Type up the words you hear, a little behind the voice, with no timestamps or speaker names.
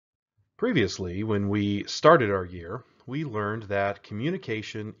Previously, when we started our year, we learned that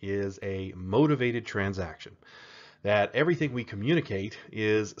communication is a motivated transaction, that everything we communicate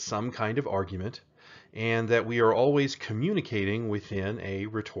is some kind of argument, and that we are always communicating within a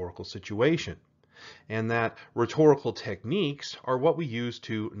rhetorical situation, and that rhetorical techniques are what we use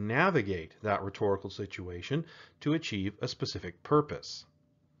to navigate that rhetorical situation to achieve a specific purpose.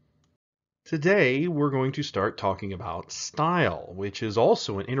 Today, we're going to start talking about style, which is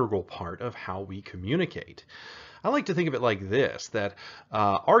also an integral part of how we communicate. I like to think of it like this, that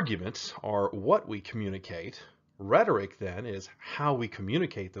arguments are what we communicate. Rhetoric, then, is how we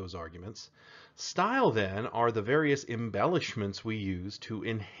communicate those arguments. Style, then, are the various embellishments we use to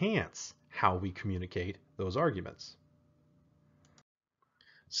enhance how we communicate those arguments.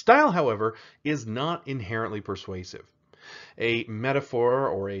 Style, however, is not inherently persuasive. A metaphor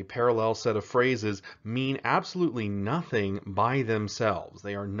or a parallel set of phrases mean absolutely nothing by themselves.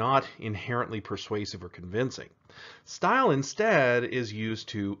 They are not inherently persuasive or convincing. Style instead is used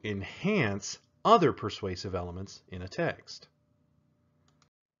to enhance other persuasive elements in a text.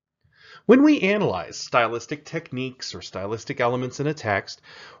 When we analyze stylistic techniques or stylistic elements in a text,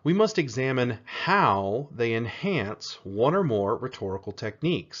 we must examine how they enhance one or more rhetorical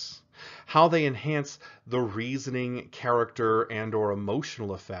techniques, how they enhance the reasoning, character, and/or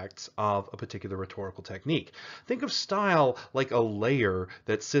emotional effects of a particular rhetorical technique. Think of style like a layer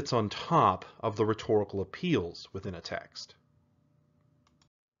that sits on top of the rhetorical appeals within a text.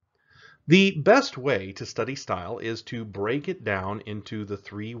 The best way to study style is to break it down into the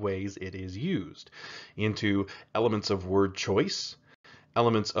three ways it is used, into elements of word choice,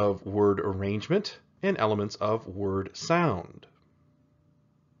 elements of word arrangement, and elements of word sound.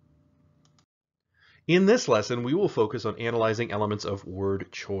 In this lesson, we will focus on analyzing elements of word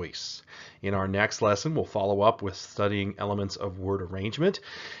choice. In our next lesson, we'll follow up with studying elements of word arrangement.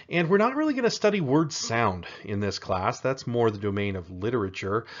 And we're not really going to study word sound in this class. That's more the domain of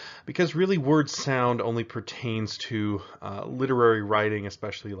literature, because really word sound only pertains to literary writing,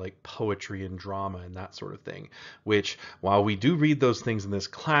 especially like poetry and drama and that sort of thing, which while we do read those things in this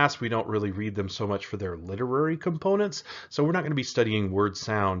class, we don't really read them so much for their literary components. So we're not going to be studying word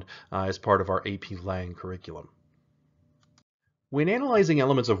sound as part of our AP Lang curriculum. When analyzing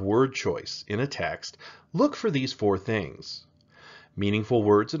elements of word choice in a text, look for these four things: meaningful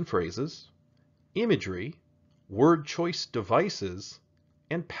words and phrases, imagery, word choice devices,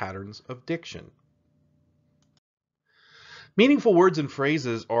 and patterns of diction. Meaningful words and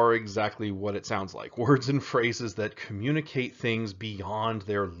phrases are exactly what it sounds like. Words and phrases that communicate things beyond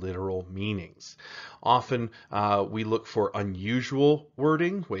their literal meanings. Often we look for unusual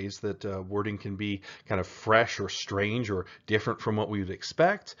wording, ways that wording can be kind of fresh or strange or different from what we would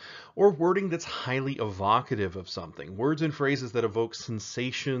expect, or wording that's highly evocative of something. Words and phrases that evoke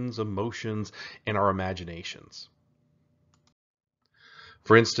sensations, emotions, and our imaginations.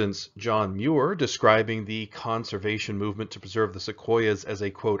 For instance, John Muir, describing the conservation movement to preserve the sequoias as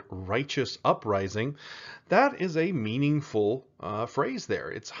a, quote, righteous uprising, that is a meaningful phrase there.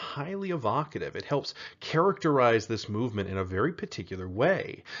 It's highly evocative. It helps characterize this movement in a very particular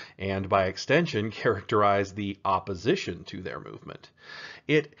way, and by extension, characterize the opposition to their movement.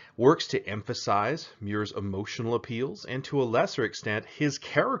 It works to emphasize Muir's emotional appeals and, to a lesser extent, his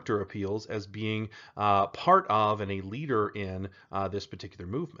character appeals as being part of and a leader in this particular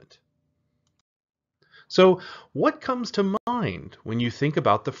movement. So what comes to mind when you think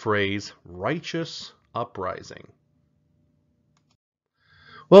about the phrase righteous uprising?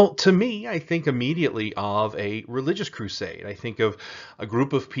 Well, to me, I think immediately of a religious crusade. I think of a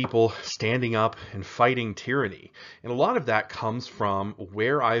group of people standing up and fighting tyranny. And a lot of that comes from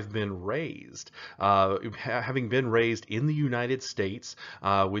where I've been raised. Having been raised in the United States,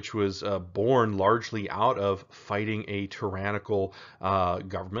 which was born largely out of fighting a tyrannical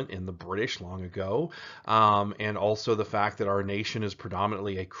government in the British long ago, and also the fact that our nation is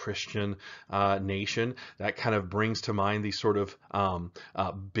predominantly a Christian nation, that kind of brings to mind these sort of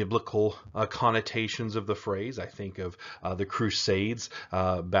biblical connotations of the phrase. I think of the Crusades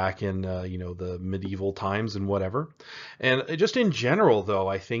back in the medieval times and whatever. And just in general, though,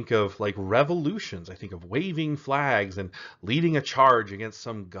 I think of like revolutions. I think of waving flags and leading a charge against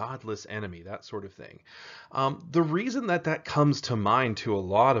some godless enemy, that sort of thing. The reason that comes to mind to a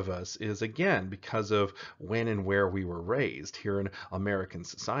lot of us is, again, because of when and where we were raised here in American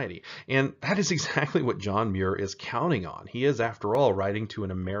society. And that is exactly what John Muir is counting on. He is, after all, writing to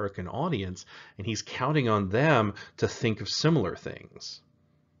an American audience, and he's counting on them to think of similar things.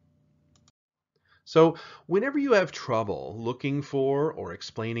 So, whenever you have trouble looking for or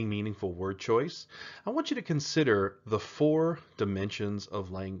explaining meaningful word choice, I want you to consider the four dimensions of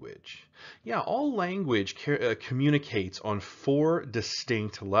language. Yeah, all language communicates on four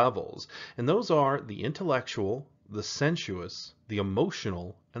distinct levels, and those are the intellectual, the sensuous, the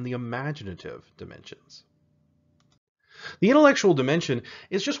emotional, and the imaginative dimensions. The intellectual dimension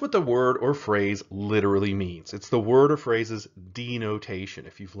is just what the word or phrase literally means. It's the word or phrase's denotation.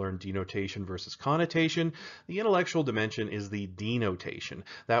 If you've learned denotation versus connotation, the intellectual dimension is the denotation,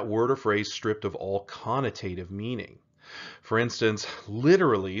 that word or phrase stripped of all connotative meaning. For instance,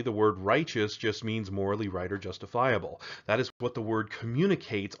 literally, the word righteous just means morally right or justifiable. That is what the word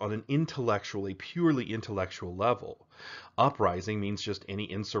communicates on an intellectually, purely intellectual level. Uprising means just any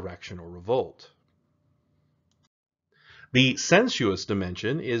insurrection or revolt. The sensuous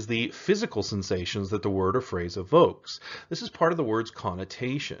dimension is the physical sensations that the word or phrase evokes. This is part of the word's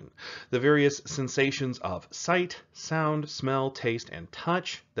connotation. The various sensations of sight, sound, smell, taste, and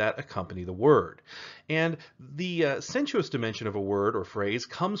touch that accompany the word. And the sensuous dimension of a word or phrase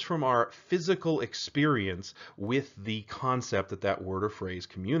comes from our physical experience with the concept that that word or phrase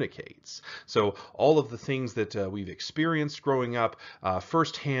communicates. So all of the things that we've experienced growing up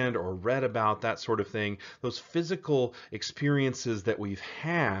firsthand or read about, that sort of thing, those physical experiences that we've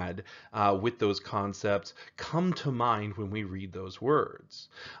had with those concepts come to mind when we read those words.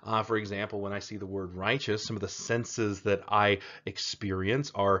 For example, when I see the word righteous, some of the senses that I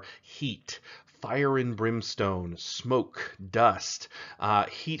experience are heat, fire and brimstone, smoke, dust.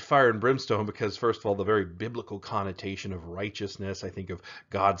 Heat, fire, and brimstone because, first of all, the very biblical connotation of righteousness. I think of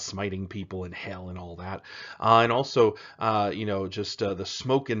God smiting people in hell and all that. And also, just the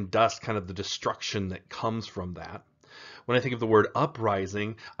smoke and dust, kind of the destruction that comes from that. When I think of the word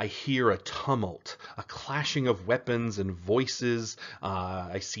uprising, I hear a tumult, a clashing of weapons and voices.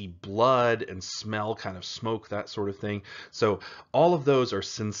 I see blood and smell kind of smoke, that sort of thing. So all of those are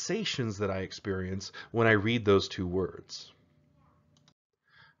sensations that I experience when I read those two words.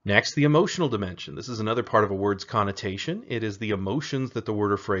 Next, the emotional dimension. This is another part of a word's connotation. It is the emotions that the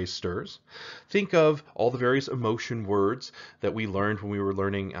word or phrase stirs. Think of all the various emotion words that we learned when we were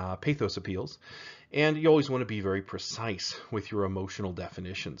learning pathos appeals. And you always want to be very precise with your emotional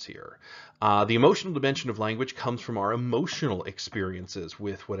definitions here. The emotional dimension of language comes from our emotional experiences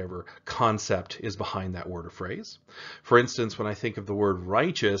with whatever concept is behind that word or phrase. For instance, when I think of the word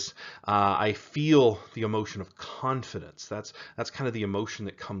righteous, I feel the emotion of confidence. That's kind of the emotion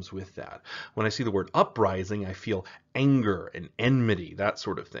that comes with that. When I see the word uprising, I feel anger and enmity, that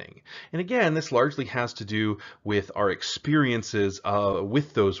sort of thing. And again, this largely has to do with our experiences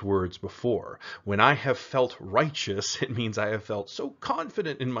with those words before. When I have felt righteous, it means I have felt so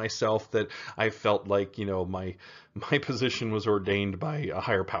confident in myself that I felt like, my position was ordained by a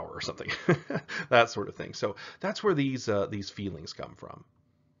higher power or something, that sort of thing. So that's where these feelings come from.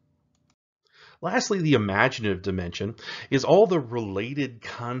 Lastly, the imaginative dimension is all the related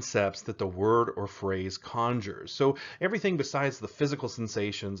concepts that the word or phrase conjures. So everything besides the physical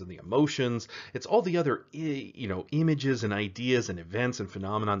sensations and the emotions, it's all the other images and ideas and events and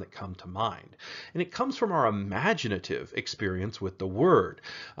phenomenon that come to mind. And it comes from our imaginative experience with the word.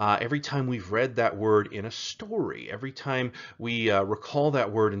 Every time we've read that word in a story, every time we recall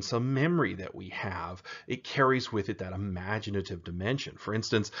that word in some memory that we have, it carries with it that imaginative dimension. For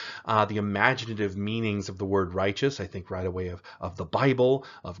instance, the imaginative meanings of the word righteous, I think right away of the Bible,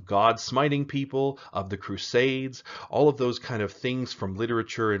 of God smiting people, of the Crusades, all of those kind of things from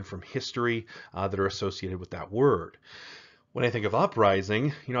literature and from history that are associated with that word. When I think of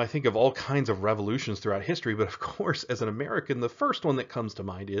uprising, I think of all kinds of revolutions throughout history, but of course, as an American, the first one that comes to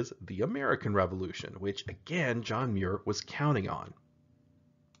mind is the American Revolution, which again, John Muir was counting on.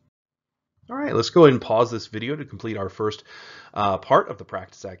 All right, let's go ahead and pause this video to complete our first part of the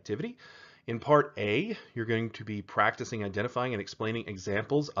practice activity. In part A, you're going to be practicing identifying and explaining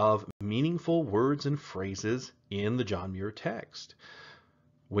examples of meaningful words and phrases in the John Muir text.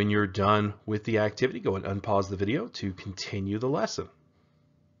 When you're done with the activity, go and unpause the video to continue the lesson.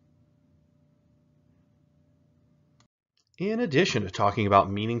 In addition to talking about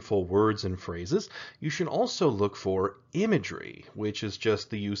meaningful words and phrases, you should also look for imagery, which is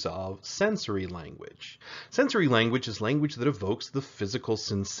just the use of sensory language. Sensory language is language that evokes the physical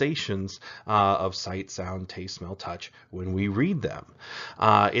sensations of sight, sound, taste, smell, touch when we read them.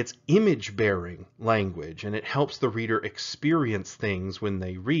 It's image-bearing language, and it helps the reader experience things when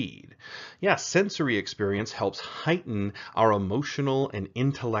they read. Yeah, sensory experience helps heighten our emotional and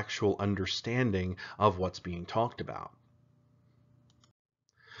intellectual understanding of what's being talked about.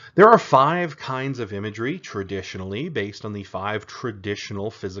 There are 5 kinds of imagery traditionally based on the 5 traditional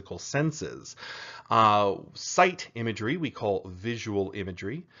physical senses. Sight imagery we call visual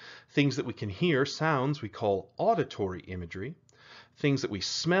imagery. Things that we can hear, sounds, we call auditory imagery. Things that we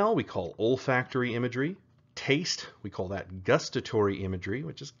smell we call olfactory imagery. Taste, we call that gustatory imagery,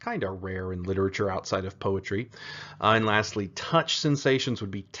 which is kind of rare in literature outside of poetry. And lastly, touch sensations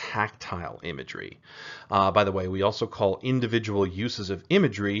would be tactile imagery. By the way, we also call individual uses of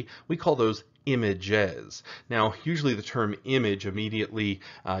imagery, we call those images. Now, usually the term image, immediately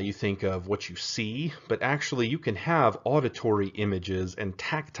you think of what you see, but actually you can have auditory images and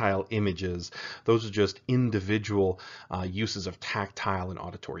tactile images. Those are just individual uses of tactile and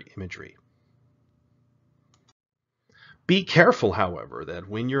auditory imagery. Be careful, however, that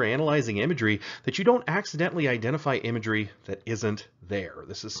when you're analyzing imagery, that you don't accidentally identify imagery that isn't there.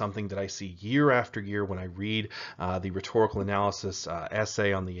 This is something that I see year after year when I read the rhetorical analysis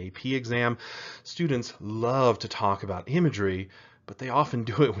essay on the AP exam. Students love to talk about imagery, but they often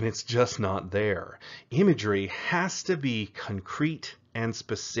do it when it's just not there. Imagery has to be concrete and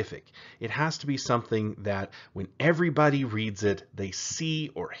specific. It has to be something that when everybody reads it, they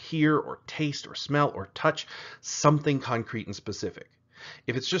see or hear or taste or smell or touch something concrete and specific.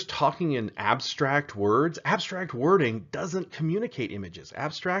 If it's just talking in abstract words, abstract wording doesn't communicate images.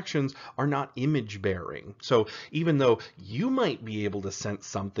 Abstractions are not image bearing. So even though you might be able to sense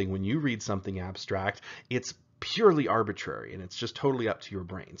something when you read something abstract, it's purely arbitrary and it's just totally up to your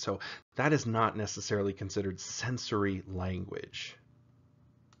brain. So that is not necessarily considered sensory language.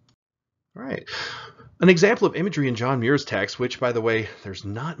 All right. An example of imagery in John Muir's text, which, by the way, there's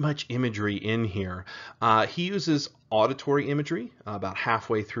not much imagery in here. He uses auditory imagery about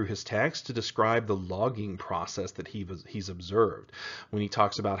halfway through his text to describe the logging process that he's observed. When he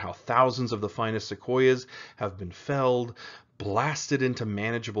talks about how thousands of the finest sequoias have been felled, blasted into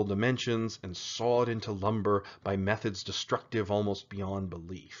manageable dimensions, and sawed into lumber by methods destructive almost beyond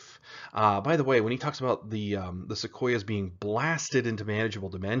belief. By the way, when he talks about the sequoias being blasted into manageable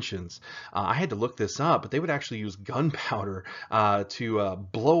dimensions, I had to look this up, but they would actually use gunpowder to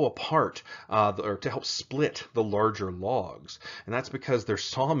blow apart or to help split the larger logs. And that's because their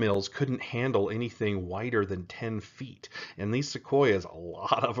sawmills couldn't handle anything wider than 10 feet. And these sequoias, a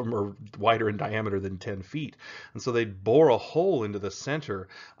lot of them are wider in diameter than 10 feet. And so they'd bore a hole into the center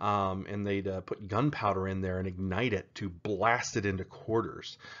and they'd put gunpowder in there and ignite it to blast it into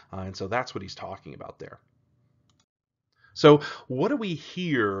quarters. And so that's what he's talking about there. So what do we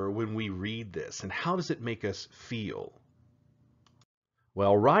hear when we read this, and how does it make us feel?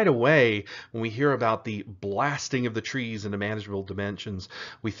 Well, right away, when we hear about the blasting of the trees into manageable dimensions,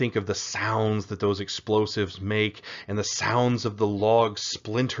 we think of the sounds that those explosives make and the sounds of the logs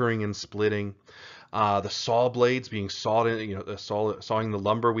splintering and splitting. The saw blades being sawed in, sawing the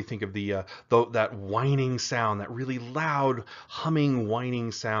lumber. We think of that whining sound, that really loud, humming,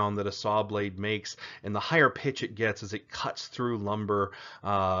 whining sound that a saw blade makes, and the higher pitch it gets as it cuts through lumber,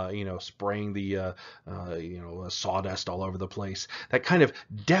 spraying the sawdust all over the place. That kind of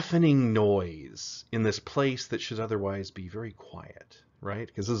deafening noise in this place that should otherwise be very quiet. Right?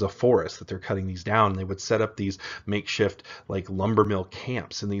 Because this is a forest that they're cutting these down, and they would set up these makeshift like lumber mill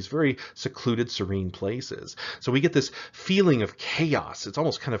camps in these very secluded, serene places. So we get this feeling of chaos. It's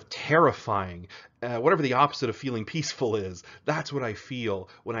almost kind of terrifying. Whatever the opposite of feeling peaceful is, that's what I feel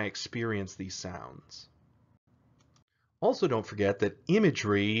when I experience these sounds. Also, don't forget that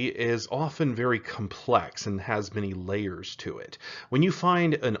imagery is often very complex and has many layers to it. When you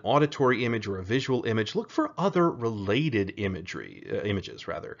find an auditory image or a visual image, look for other related images.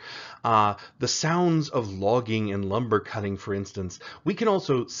 The sounds of logging and lumber cutting, for instance, we can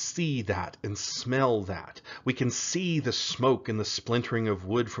also see that and smell that. We can see the smoke and the splintering of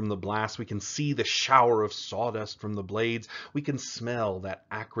wood from the blast. We can see the shower of sawdust from the blades. We can smell that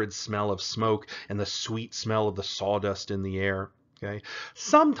acrid smell of smoke and the sweet smell of the sawdust in the air. Okay.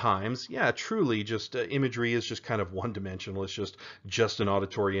 Sometimes, yeah, truly just imagery is just kind of one-dimensional. It's just an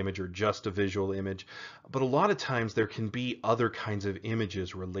auditory image or just a visual image. But a lot of times there can be other kinds of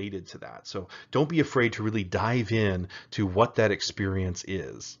images related to that. So don't be afraid to really dive in to what that experience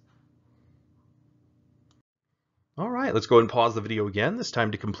is. All right, let's go ahead and pause the video again, this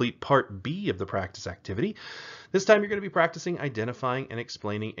time to complete part B of the practice activity. This time you're going to be practicing identifying and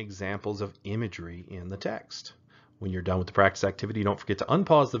explaining examples of imagery in the text. When you're done with the practice activity, don't forget to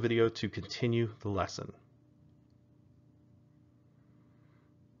unpause the video to continue the lesson.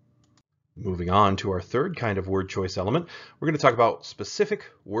 Moving on to our third kind of word choice element, we're going to talk about specific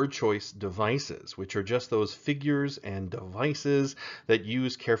word choice devices, which are just those figures and devices that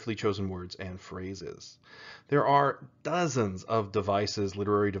use carefully chosen words and phrases. There are dozens of devices,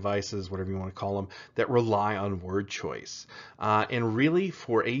 literary devices, whatever you want to call them, that rely on word choice. And really,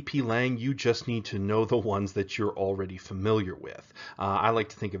 for AP Lang, you just need to know the ones that you're already familiar with. I like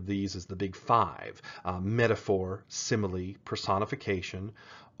to think of these as the big five: metaphor, simile, personification,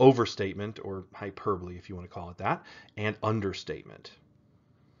 overstatement, or hyperbole, if you want to call it that, and understatement.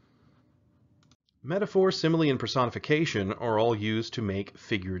 Metaphor, simile, and personification are all used to make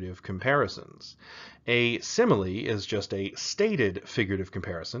figurative comparisons. A simile is just a stated figurative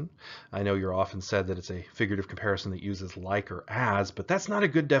comparison. I know you're often said that it's a figurative comparison that uses like or as, but that's not a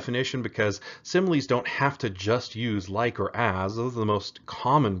good definition because similes don't have to just use like or as. Those are the most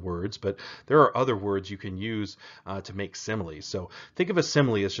common words, but there are other words you can use to make similes. So think of a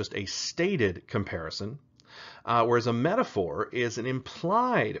simile as just a stated comparison, whereas a metaphor is an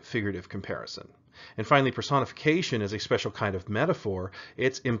implied figurative comparison. And finally, personification is a special kind of metaphor.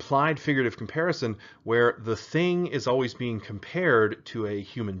 It's implied figurative comparison where the thing is always being compared to a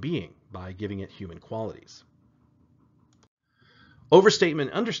human being by giving it human qualities. Overstatement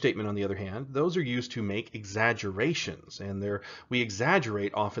and understatement, on the other hand, those are used to make exaggerations, and we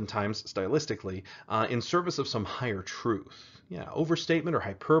exaggerate oftentimes stylistically in service of some higher truth. Yeah, overstatement or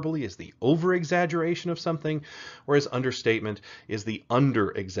hyperbole is the over-exaggeration of something, whereas understatement is the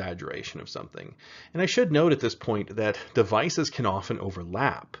under-exaggeration of something. And I should note at this point that devices can often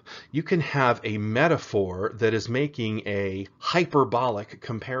overlap. You can have a metaphor that is making a hyperbolic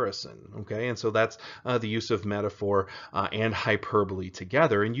comparison, okay? And so that's the use of metaphor and hyperbole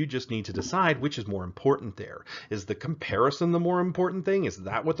together, and you just need to decide which is more important there. Is the comparison the more important thing? Is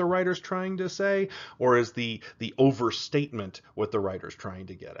that what the writer's trying to say? Or is the overstatement what the writer's trying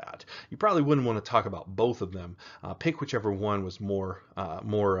to get at? You probably wouldn't want to talk about both of them. Pick whichever one was more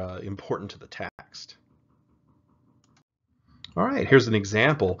important to the text. All right, here's an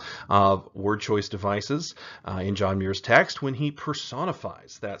example of word choice devices in John Muir's text when he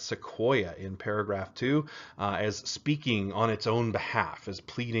personifies that sequoia in paragraph 2 as speaking on its own behalf, as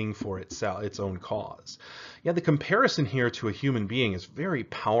pleading for its own cause. Yeah, the comparison here to a human being is very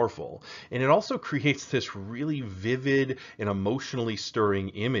powerful, and it also creates this really vivid and emotionally stirring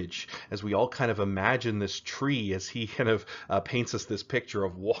image as we all kind of imagine this tree as he kind of paints us this picture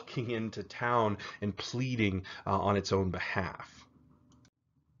of walking into town and pleading on its own behalf.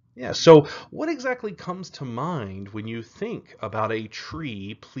 Yeah, so what exactly comes to mind when you think about a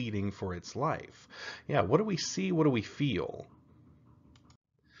tree pleading for its life? Yeah, what do we see? What do we feel?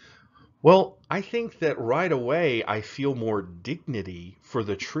 Well, I think that right away I feel more dignity for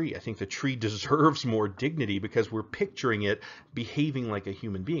the tree. I think the tree deserves more dignity because we're picturing it behaving like a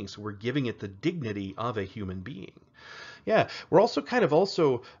human being. So we're giving it the dignity of a human being. Yeah, we're also kind of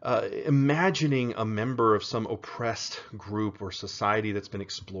imagining a member of some oppressed group or society that's been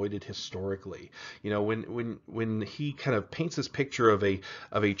exploited historically. You know, when he kind of paints this picture of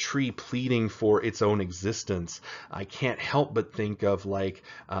a tree pleading for its own existence, I can't help but think of like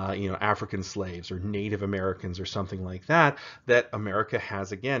African slaves or Native Americans or something like that America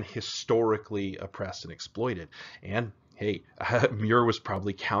has again historically oppressed and exploited. And hey, Muir was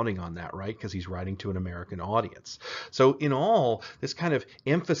probably counting on that, right? Because he's writing to an American audience. So in all, this kind of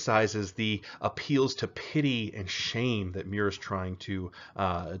emphasizes the appeals to pity and shame that Muir is trying to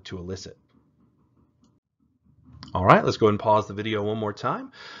elicit. All right, let's go ahead and pause the video one more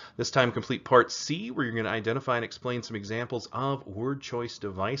time. This time complete part C, where you're going to identify and explain some examples of word choice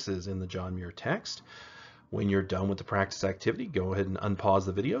devices in the John Muir text. When you're done with the practice activity, go ahead and unpause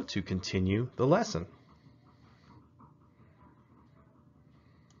the video to continue the lesson.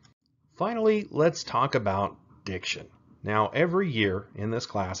 Finally, let's talk about diction. Now, every year in this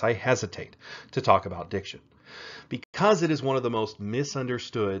class, I hesitate to talk about diction because it is one of the most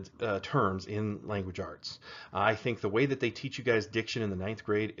misunderstood terms in language arts. I think the way that they teach you guys diction in the 9th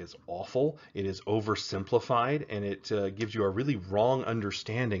grade is awful. It is oversimplified, and it gives you a really wrong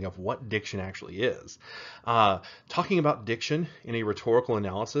understanding of what diction actually is. Talking about diction in a rhetorical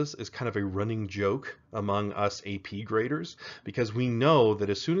analysis is kind of a running joke among us AP graders, because we know that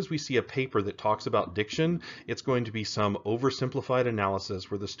as soon as we see a paper that talks about diction, it's going to be some oversimplified analysis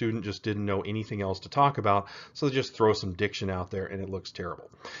where the student just didn't know anything else to talk about, so they just throw some diction out there and it looks terrible.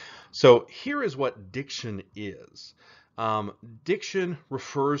 So here is what diction is. Diction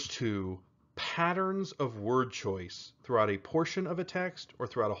refers to patterns of word choice throughout a portion of a text, or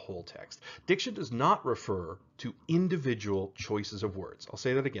throughout a whole text. Diction does not refer to individual choices of words. I'll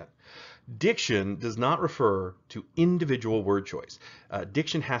say that again. Diction does not refer to individual word choice.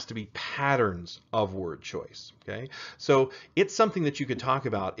 Diction has to be patterns of word choice. Okay, so it's something that you could talk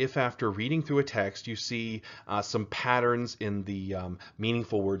about if after reading through a text you see some patterns in the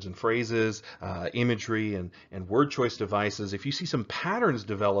meaningful words and phrases, imagery, and word choice devices. If you see some patterns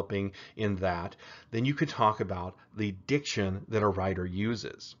developing in that, then you could talk about the diction that a writer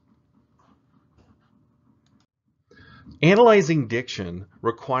uses. Analyzing diction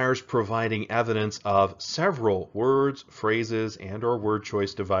requires providing evidence of several words, phrases, and/or word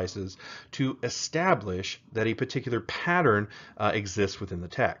choice devices to establish that a particular pattern exists within the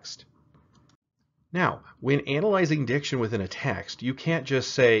text. Now, when analyzing diction within a text, you can't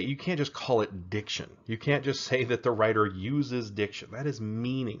just call it diction. You can't just say that the writer uses diction. That is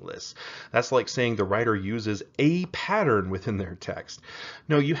meaningless. That's like saying the writer uses a pattern within their text.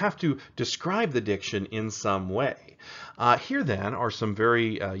 No, you have to describe the diction in some way. Here then are some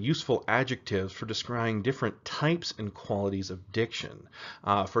very useful adjectives for describing different types and qualities of diction.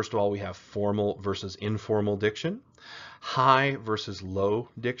 First of all, we have formal versus informal diction. High versus low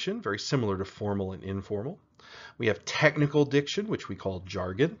diction, very similar to formal and informal. We have technical diction, which we call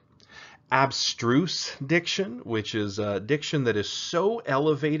jargon. Abstruse diction, which is diction that is so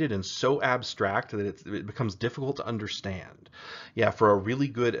elevated and so abstract that it becomes difficult to understand. Yeah, for a really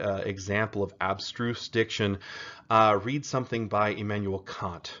good example of abstruse diction, read something by Immanuel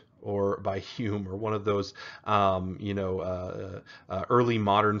Kant or by Hume, or one of those, early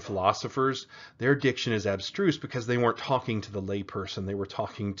modern philosophers. Their diction is abstruse because they weren't talking to the layperson; they were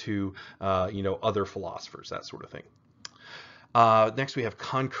talking to, other philosophers, that sort of thing. Next, we have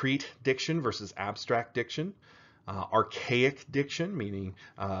concrete diction versus abstract diction. Archaic diction, meaning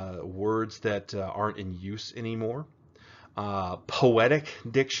words that aren't in use anymore. Poetic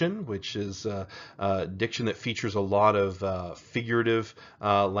diction, which is diction that features a lot of figurative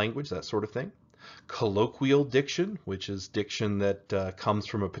language, that sort of thing. Colloquial diction, which is diction that comes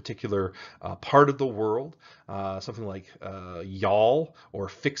from a particular part of the world, something like y'all or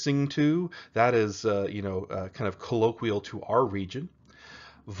fixing to. That is, kind of colloquial to our region.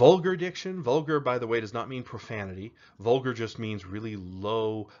 Vulgar diction. Vulgar, by the way, does not mean profanity. Vulgar just means really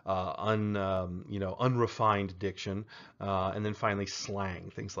low, unrefined diction. And then finally,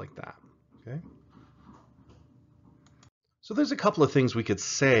 slang, things like that. Okay. So there's a couple of things we could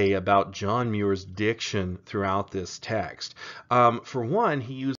say about John Muir's diction throughout this text. For one,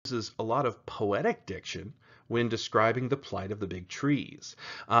 he uses a lot of poetic diction when describing the plight of the big trees.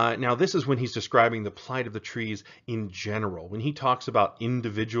 Now, this is when he's describing the plight of the trees in general. When he talks about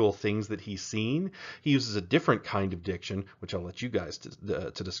individual things that he's seen, he uses a different kind of diction, which I'll let you guys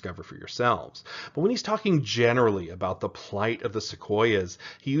to discover for yourselves. But when he's talking generally about the plight of the sequoias,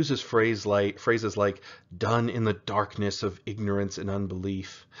 he uses phrases like done in the darkness of ignorance and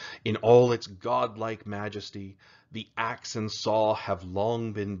unbelief, in all its godlike majesty. The axe and saw have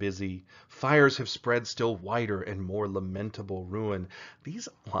long been busy. Fires have spread still wider and more lamentable ruin. These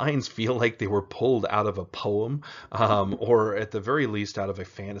lines feel like they were pulled out of a poem, or at the very least out of a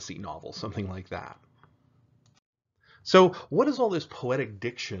fantasy novel, something like that. So what does all this poetic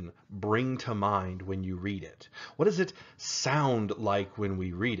diction bring to mind when you read it? What does it sound like when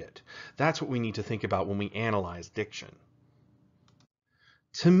we read it? That's what we need to think about when we analyze diction.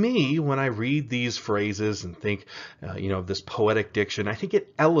 To me, when I read these phrases and think, of this poetic diction, I think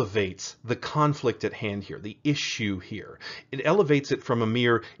it elevates the conflict at hand here, the issue here. It elevates it from a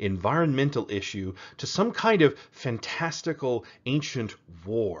mere environmental issue to some kind of fantastical ancient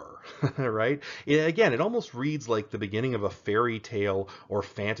war, right? Again, it almost reads like the beginning of a fairy tale or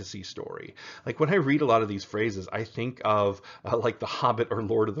fantasy story. Like when I read a lot of these phrases, I think of like The Hobbit or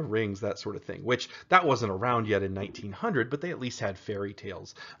Lord of the Rings, that sort of thing, which that wasn't around yet in 1900, but they at least had fairy tales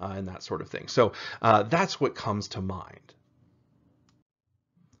and that sort of thing. So that's what comes to mind.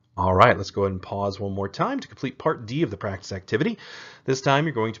 All right, let's go ahead and pause one more time to complete part D of the practice activity. This time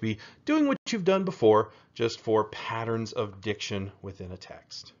you're going to be doing what you've done before, just for patterns of diction within a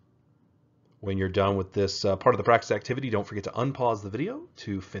text. When you're done with this part of the practice activity, don't forget to unpause the video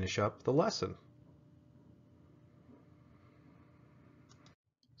to finish up the lesson.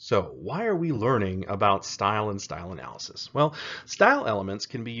 So why are we learning about style and style analysis? Well, style elements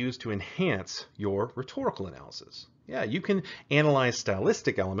can be used to enhance your rhetorical analysis. Yeah, you can analyze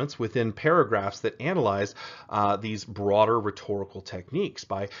stylistic elements within paragraphs that analyze these broader rhetorical techniques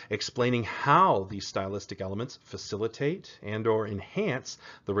by explaining how these stylistic elements facilitate and or enhance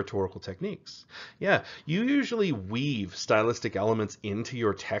the rhetorical techniques. Yeah, you usually weave stylistic elements into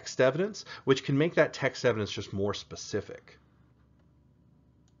your text evidence, which can make that text evidence just more specific.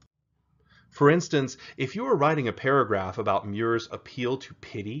 For instance, if you were writing a paragraph about Muir's appeal to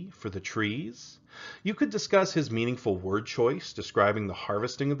pity for the trees, you could discuss his meaningful word choice describing the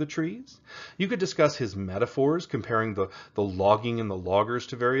harvesting of the trees. You could discuss his metaphors comparing the logging and the loggers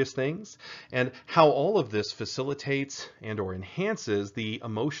to various things, and how all of this facilitates and or enhances the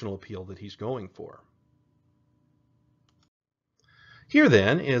emotional appeal that he's going for. Here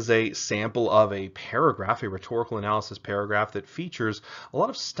then is a sample of a paragraph, a rhetorical analysis paragraph that features a lot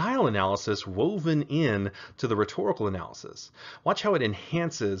of style analysis woven in to the rhetorical analysis. Watch how it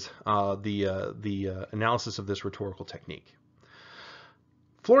enhances the analysis of this rhetorical technique.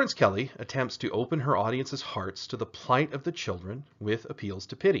 Florence Kelly attempts to open her audience's hearts to the plight of the children with appeals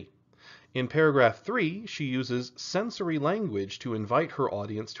to pity. In paragraph 3, she uses sensory language to invite her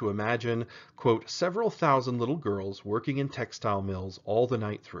audience to imagine, quote, several thousand little girls working in textile mills all the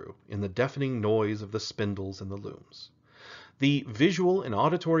night through, in the deafening noise of the spindles and the looms. The visual and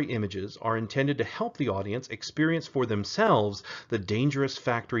auditory images are intended to help the audience experience for themselves the dangerous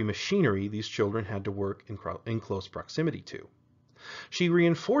factory machinery these children had to work in close proximity to. She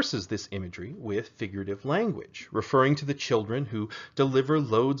reinforces this imagery with figurative language, referring to the children who deliver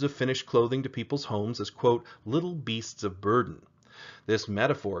loads of finished clothing to people's homes as, quote, little beasts of burden. This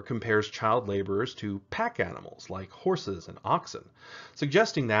metaphor compares child laborers to pack animals like horses and oxen,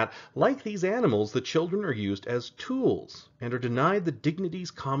 suggesting that, like these animals, the children are used as tools and are denied the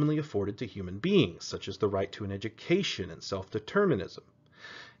dignities commonly afforded to human beings, such as the right to an education and self-determinism.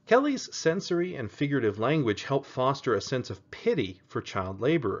 Kelly's sensory and figurative language help foster a sense of pity for child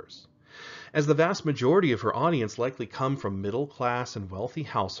laborers. As the vast majority of her audience likely come from middle class and wealthy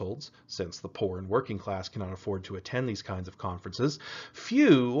households, since the poor and working class cannot afford to attend these kinds of conferences,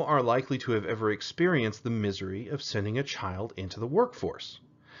 few are likely to have ever experienced the misery of sending a child into the workforce.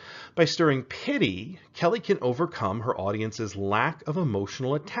 By stirring pity, Kelly can overcome her audience's lack of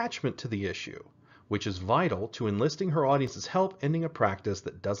emotional attachment to the issue, which is vital to enlisting her audience's help ending a practice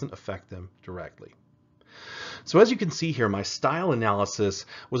that doesn't affect them directly. So as you can see here, my style analysis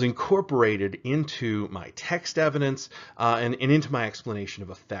was incorporated into my text evidence and into my explanation of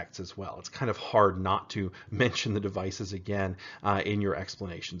effects as well. It's kind of hard not to mention the devices again in your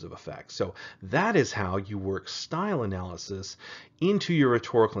explanations of effects. So that is how you work style analysis into your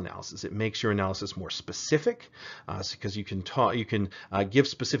rhetorical analysis. It makes your analysis more specific because you can give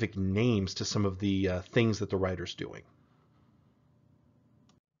specific names to some of the things that the writer's doing.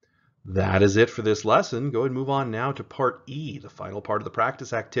 That is it for this lesson. Go ahead and move on now to part E, the final part of the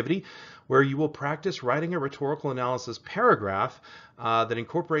practice activity, where you will practice writing a rhetorical analysis paragraph that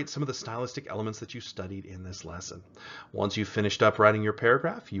incorporates some of the stylistic elements that you studied in this lesson. Once you've finished up writing your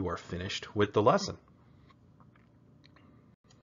paragraph, you are finished with the lesson.